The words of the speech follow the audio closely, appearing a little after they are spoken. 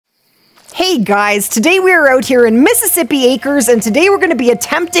Hey guys, today we are out here in Mississippi Acres, and today we're going to be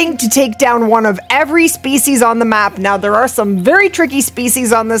attempting to take down one of every species on the map. Now there are some very tricky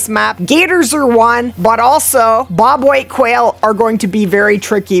species on this map. Gators are one, but also bobwhite quail are going to be very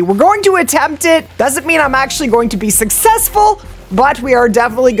tricky. We're going to attempt it. Doesn't mean I'm actually going to be successful, but we are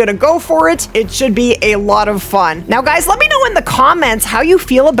definitely gonna go for it. It should be a lot of fun. Now guys, let me know in the comments how you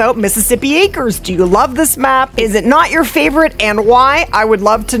feel about Mississippi Acres. Do you love this map? Is it not your favorite, and why? I would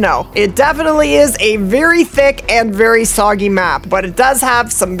love to know. It definitely is a very thick and very soggy map, but it does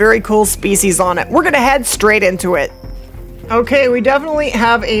have some very cool species on it. We're gonna head straight into it. Okay, we definitely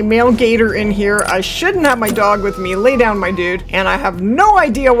have a male gator in here. I shouldn't have my dog with me. Lay down, my dude. And I have no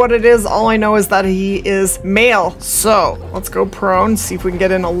idea what it is. All I know is that he is male. So let's go prone, see if we can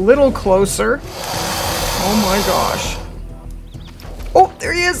get in a little closer. Oh my gosh. Oh,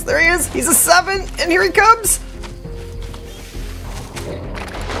 there he is. There he is. He's a 7, and here he comes.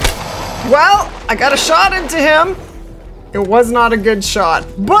 Well, I got a shot into him. It was not a good shot,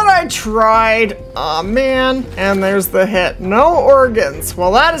 but I tried. Aw, man. And there's the hit. No organs.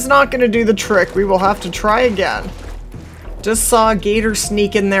 Well, that is not going to do the trick. We will have to try again. Just saw a gator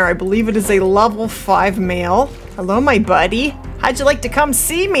sneak in there. I believe it is a level 5 male. Hello, my buddy. How'd you like to come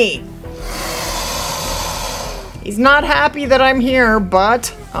see me? He's not happy that I'm here,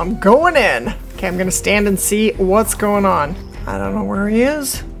 but I'm going in. Okay, I'm going to stand and see what's going on. I don't know where he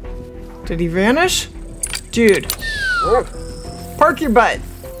is. Did he vanish? Dude. Park your butt.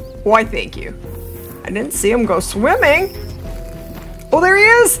 Why, thank you. I didn't see him go swimming. Oh, there he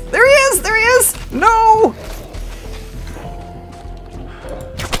is. There he is. There he is. No.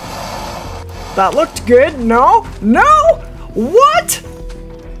 That looked good. No. No. What?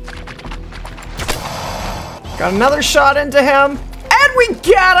 Got another shot into him. And we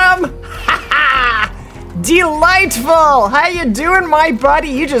get him. Ha ha. Delightful. How you doing, my buddy?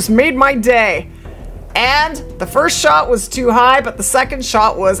 You just made my day. And the first shot was too high, but the second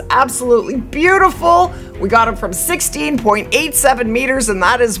shot was absolutely beautiful. We got him from 16.87 meters, and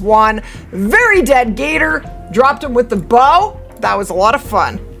that is one very dead gator. Dropped him with the bow. That was a lot of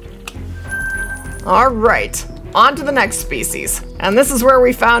fun. All right, on to the next species. And this is where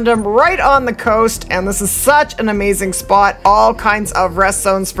we found him, right on the coast. And this is such an amazing spot. All kinds of rest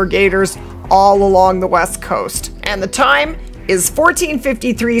zones for gators all along the west coast. And the time is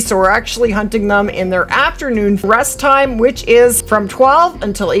 14:53, so we're actually hunting them in their afternoon rest time, which is from 12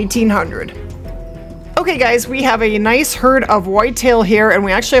 until 1800. Okay guys, we have a nice herd of whitetail here, and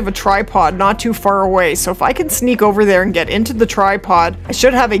we actually have a tripod not too far away. So if I can sneak over there and get into the tripod, I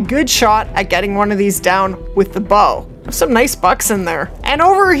should have a good shot at getting one of these down with the bow. There's some nice bucks in there. And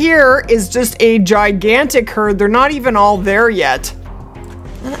over here is just a gigantic herd. They're not even all there yet.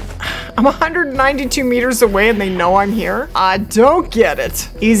 I'm 192 meters away and they know I'm here. I don't get it.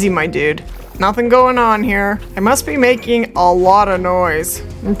 Easy, my dude. Nothing going on here. I must be making a lot of noise.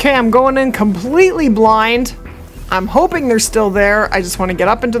 Okay, I'm going in completely blind. I'm hoping they're still there. I just want to get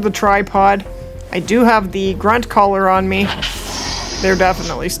up into the tripod. I do have the grunt collar on me. They're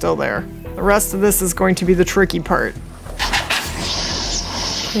definitely still there. The rest of this is going to be the tricky part.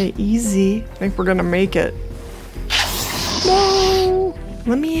 Okay, easy. I think we're gonna make it. No!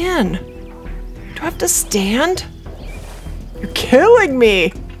 Let me in. Do I have to stand? You're killing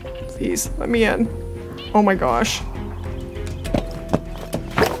me! Please, let me in. Oh my gosh.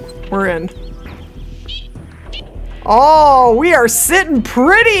 We're in. Oh, we are sitting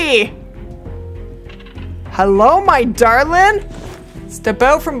pretty! Hello, my darling! Step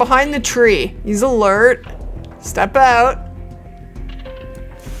out from behind the tree. He's alert. Step out.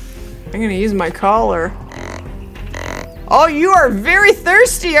 I'm gonna use my collar. Oh, you are very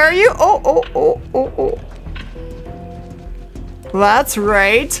thirsty, are you? Oh. That's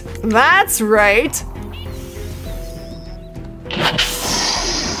right. That's right.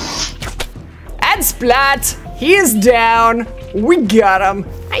 And splat. He is down. We got him.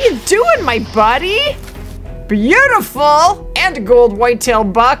 How you doing, my buddy? Beautiful. And a gold whitetail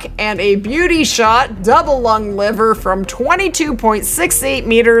buck and a beauty shot double lung liver from 22.68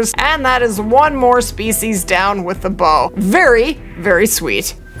 meters. And that is one more species down with the bow. Very, very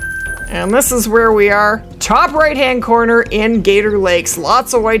sweet. And this is where we are. Top right-hand corner in Gator Lakes.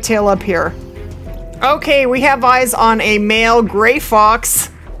 Lots of whitetail up here. Okay, we have eyes on a male gray fox.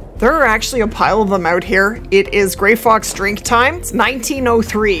 There are actually a pile of them out here. It is gray fox drink time. It's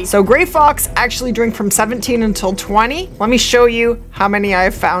 1903. So gray fox actually drink from 17 until 20. Let me show you how many I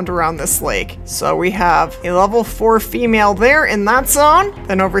have found around this lake. So we have a level 4 female there in that zone.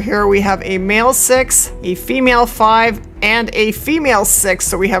 Then over here we have a male 6, a female 5, and a female 6.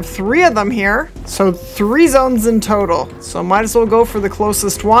 So we have 3 of them here. So 3 zones in total. So might as well go for the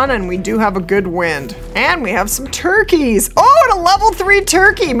closest one, and we do have a good wind. And we have some turkeys. Oh, and a level 3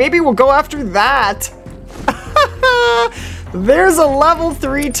 turkey. Maybe we'll go after that. There's a level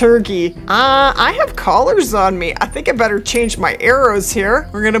 3 turkey. I have collars on me. I think I better change my arrows here.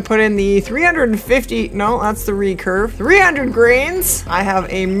 We're gonna put in the 350, no, that's the recurve. 300 grains. I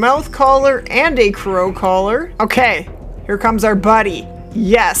have a mouth collar and a crow collar. Okay, here comes our buddy.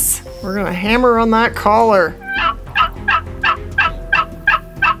 Yes, we're gonna hammer on that collar.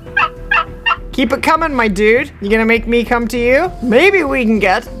 Keep it coming, my dude. You gonna make me come to you? Maybe we can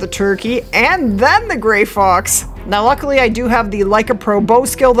get the turkey and then the gray fox. Now, luckily, I do have the Like a Pro bow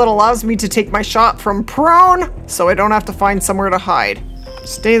skill that allows me to take my shot from prone, so I don't have to find somewhere to hide.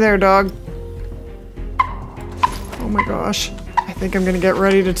 Stay there, dog. Oh my gosh. I think I'm gonna get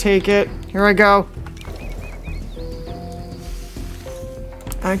ready to take it. Here I go.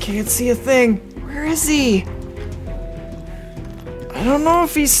 I can't see a thing. Where is he? I don't know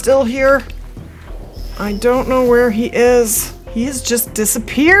if he's still here. I don't know where he is. He has just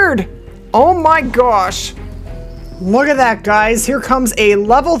disappeared. Oh my gosh. Look at that, guys. Here comes a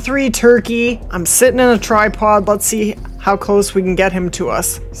level 3 turkey. I'm sitting in a tripod. Let's see how close we can get him to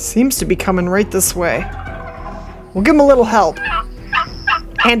us. Seems to be coming right this way. We'll give him a little help.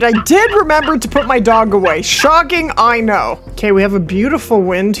 And I did remember to put my dog away. Shocking, I know. Okay, we have a beautiful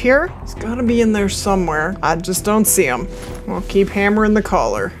wind here. He's gotta be in there somewhere. I just don't see him. We'll keep hammering the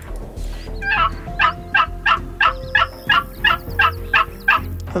collar.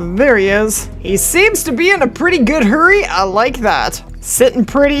 There he is. He seems to be in a pretty good hurry. I like that. Sitting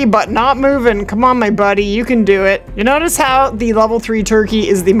pretty, but not moving. Come on, my buddy. You can do it. You notice how the level 3 turkey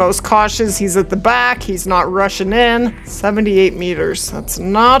is the most cautious. He's at the back. He's not rushing in. 78 meters. That's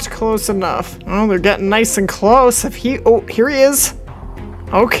not close enough. Oh, they're getting nice and close. If he... Oh, here he is.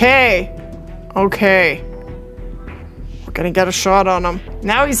 Okay. Okay. We're gonna get a shot on him.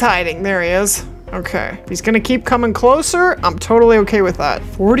 Now he's hiding. There he is. Okay, he's gonna keep coming closer. I'm totally okay with that.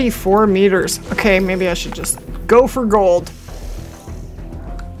 44 meters. Okay, maybe I should just go for gold.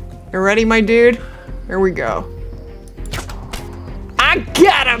 You ready, my dude? Here we go. I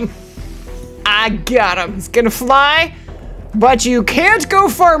got him! I got him. He's gonna fly, but you can't go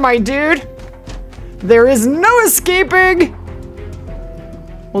far, my dude. There is no escaping.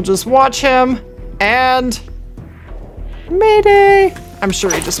 We'll just watch him, and... Mayday! I'm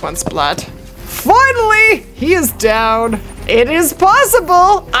sure he just went splat. Finally, he is down. It is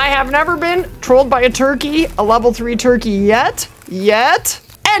possible. I have never been trolled by a turkey, a level 3 turkey yet.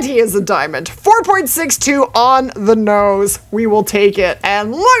 And he is a diamond. 4.62 on the nose. We will take it.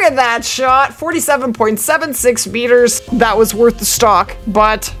 And look at that shot. 47.76 meters. That was worth the stock.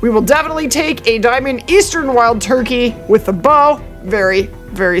 But we will definitely take a diamond eastern wild turkey with the bow. Very,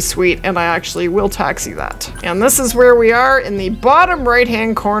 very sweet. And I actually will taxi that. And this is where we are in the bottom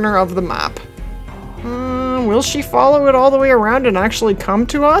right-hand corner of the map. Will she follow it all the way around and actually come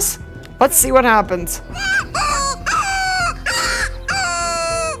to us? Let's see what happens.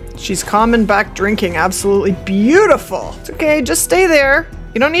 She's coming back drinking. Absolutely beautiful. It's okay, just stay there.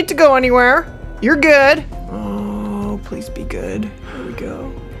 You don't need to go anywhere. You're good. Oh, please be good. Here we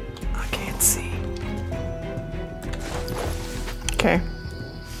go. I can't see. Okay.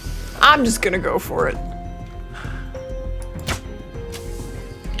 I'm just gonna go for it.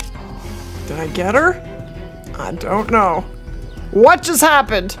 Did I get her? I don't know. What just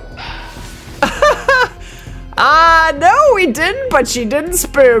happened? No, we didn't, but she didn't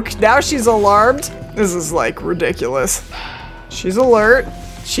spook. Now she's alarmed. This is like ridiculous. She's alert.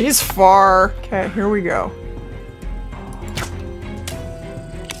 She's far. Okay, here we go.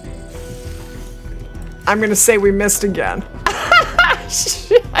 I'm gonna say we missed again. What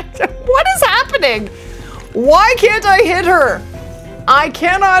is happening? Why can't I hit her? I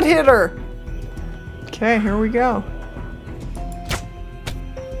cannot hit her. Okay, here we go.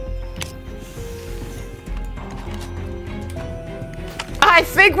 I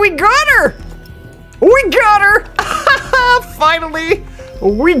think we got her! We got her! Finally,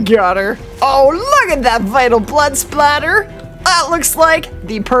 we got her. Oh, look at that vital blood splatter. That looks like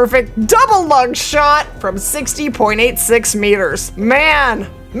the perfect double lung shot from 60.86 meters. Man,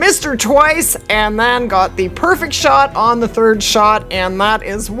 missed her twice and then got the perfect shot on the third shot, and that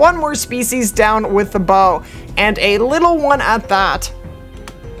is one more species down with the bow, and a little one at that.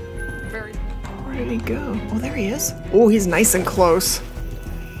 Where did he go? Oh, there he is. Oh, he's nice and close.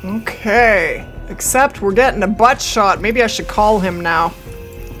 Okay, except we're getting a butt shot. Maybe I should call him now.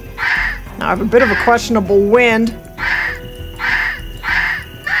 Now I have a bit of a questionable wind.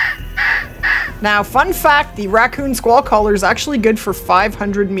 Now, fun fact, the raccoon squall collar is actually good for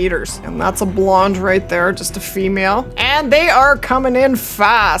 500 meters. And that's a blonde right there, just a female. And they are coming in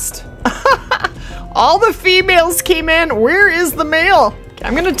fast. All the females came in. Where is the male? Okay,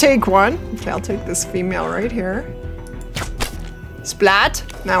 I'm gonna take one. Okay, I'll take this female right here. Splat.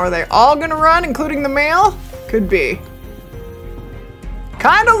 Now, are they all gonna run, including the male? Could be.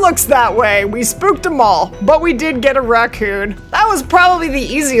 Kinda looks that way. We spooked them all, but we did get a raccoon. That was probably the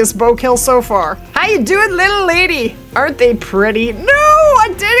easiest bow kill so far. How you doing, little lady? Aren't they pretty? No,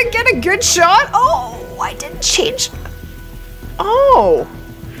 I didn't get a good shot. Oh, I didn't change. Oh,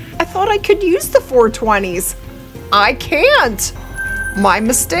 I thought I could use the 420s. I can't. My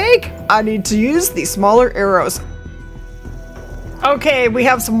mistake. I need to use the smaller arrows. Okay, we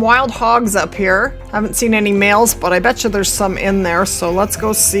have some wild hogs up here. Haven't seen any males, but I bet you there's some in there, so let's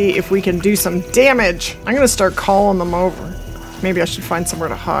go see if we can do some damage. I'm gonna start calling them over. Maybe I should find somewhere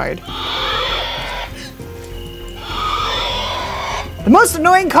to hide. The most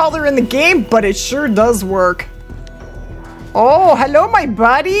annoying caller in the game, but it sure does work. Oh, hello, my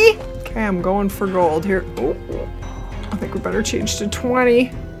buddy. Okay, I'm going for gold here. Oh, I think we better change to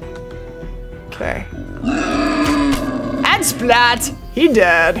 20. Okay. And splat! He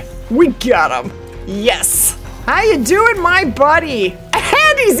dead. We got him. Yes. How you doing, my buddy?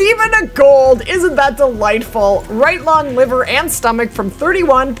 And he's even a gold. Isn't that delightful? Right long liver and stomach from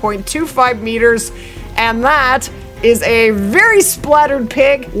 31.25 meters. And that is a very splattered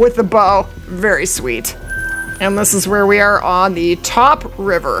pig with a bow. Very sweet. And this is where we are on the top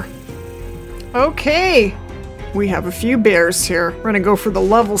river. Okay. We have a few bears here. We're gonna go for the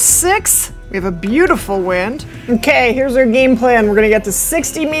level 6. We have a beautiful wind. Okay, here's our game plan. We're gonna get to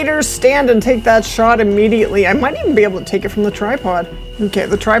 60 meters, stand and take that shot immediately. I might even be able to take it from the tripod. Okay,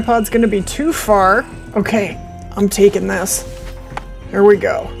 the tripod's gonna be too far. Okay, I'm taking this. Here we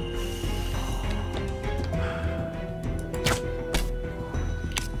go.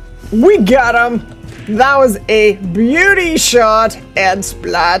 We got him. That was a beauty shot and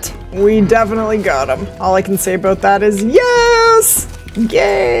splat. We definitely got him. All I can say about that is yes!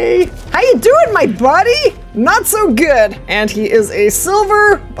 Yay! How you doing, my buddy? Not so good. And he is a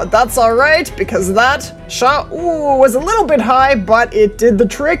silver, but that's all right because that shot was a little bit high, but it did the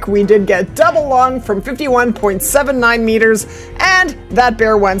trick. We did get double long from 51.79 meters, and that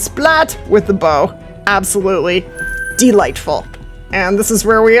bear went splat with the bow. Absolutely delightful. And this is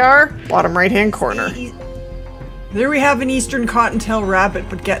where we are, bottom right-hand corner. There we have an eastern cottontail rabbit,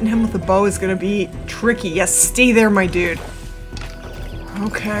 but getting him with a bow is gonna be tricky. Yes, stay there, my dude.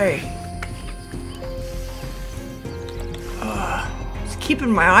 Okay. Just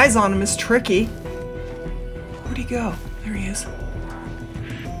keeping my eyes on him is tricky. Where'd he go? There he is.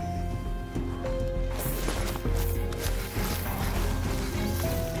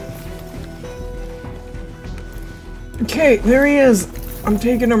 Okay, there he is. I'm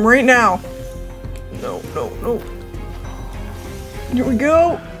taking him right now. No, no, no. Here we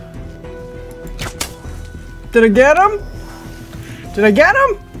go. Did I get him? Did I get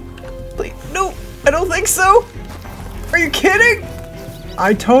him? Please, no, I don't think so. Are you kidding?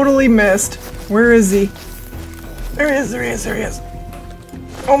 I totally missed. Where is he? There he is, there he is, there he is.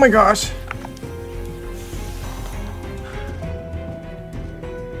 Oh my gosh.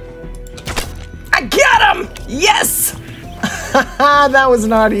 I got him! Yes! That was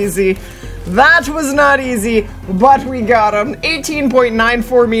not easy. That was not easy, but we got him.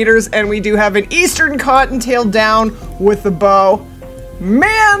 18.94 meters, and we do have an eastern cottontail down with the bow.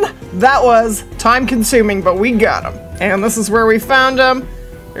 Man, that was time consuming, but we got him. And this is where we found him.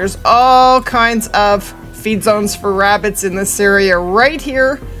 There's all kinds of feed zones for rabbits in this area right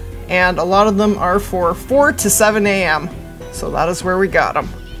here, and a lot of them are for 4 to 7 a.m. So that is where we got him.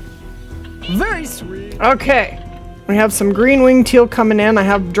 Very sweet. Okay, we have some green winged teal coming in. I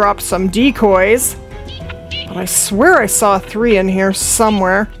have dropped some decoys, but I swear I saw 3 in here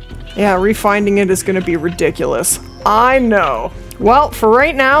somewhere. Yeah, refinding it is gonna be ridiculous. I know. Well, for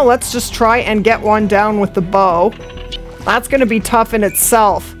right now, let's just try and get one down with the bow. That's gonna be tough in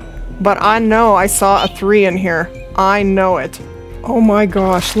itself, but I know I saw a 3 in here. I know it. Oh my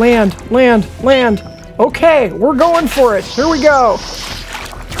gosh, land, land, land. Okay, we're going for it. Here we go.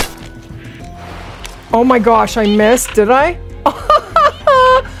 Oh my gosh, I missed, did I?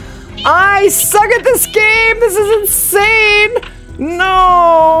 I suck at this game! This is insane!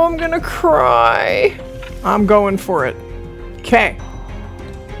 No, I'm gonna cry. I'm going for it. Okay.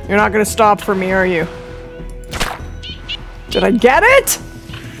 You're not gonna stop for me, are you? Did I get it?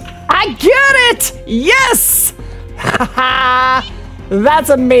 I get it! Yes! That's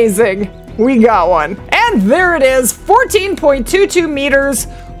amazing. We got one. And there it is, 14.22 meters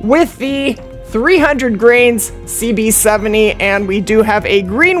with the 300 grains, CB70, and we do have a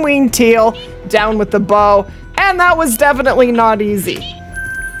green-winged teal down with the bow, and that was definitely not easy.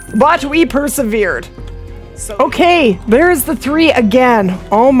 But we persevered. Okay, there's the 3 again.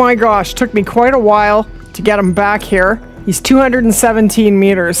 Oh my gosh, took me quite a while to get him back here. He's 217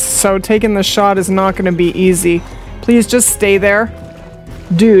 meters, so taking the shot is not going to be easy. Please just stay there.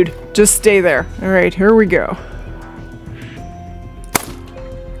 Dude, just stay there. All right, here we go.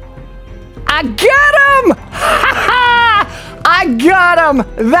 I got him! Ha ha! I got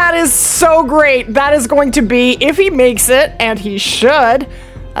him! That is so great. That is going to be, if he makes it, and he should,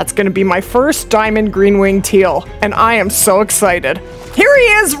 that's going to be my first diamond green-winged teal, and I am so excited. Here he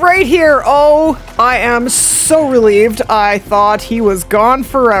is right here. Oh, I am so relieved. I thought he was gone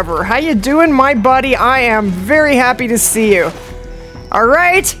forever. How you doing, my buddy? I am very happy to see you. All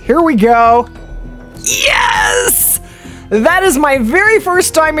right, here we go. Yes! That is my very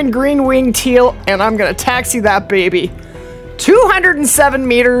first diamond green-winged teal, and I'm going to taxi that baby. 207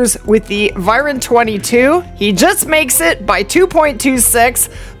 meters with the Viren 22. He just makes it by 2.26,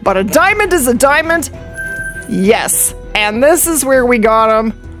 but a diamond is a diamond. Yes, and this is where we got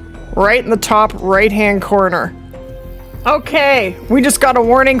him, right in the top right-hand corner. Okay, we just got a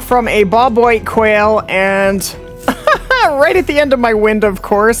warning from a bobwhite quail, and right at the end of my wind, of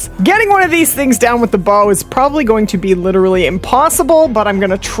course. Getting one of these things down with the bow is probably going to be literally impossible, but I'm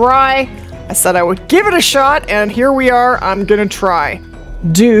gonna try. I said I would give it a shot, and here we are. I'm gonna try.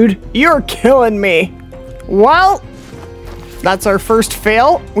 Dude, you're killing me. Well, that's our first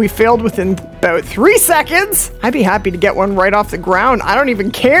fail. We failed within about 3 seconds. I'd be happy to get one right off the ground. I don't even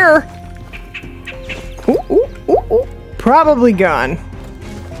care. Ooh, ooh, ooh, ooh. Probably gone.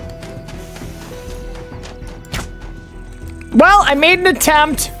 Well, I made an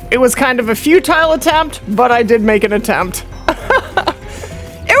attempt. It was kind of a futile attempt, but I did make an attempt.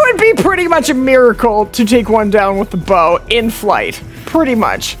 It would be pretty much a miracle to take one down with the bow in flight. Pretty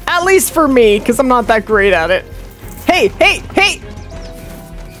much. At least for me, because I'm not that great at it. Hey, hey, hey!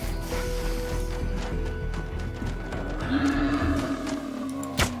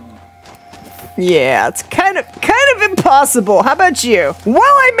 Yeah, it's kind of impossible. How about you? Well,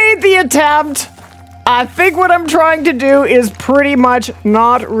 I made the attempt. I think what I'm trying to do is pretty much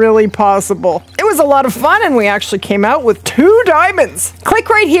not really possible. It was a lot of fun, and we actually came out with 2 diamonds. Click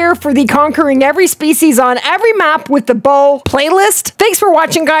right here for the Conquering Every Species on Every Map with the Bow playlist. Thanks for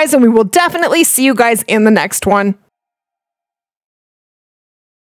watching, guys, and we will definitely see you guys in the next one.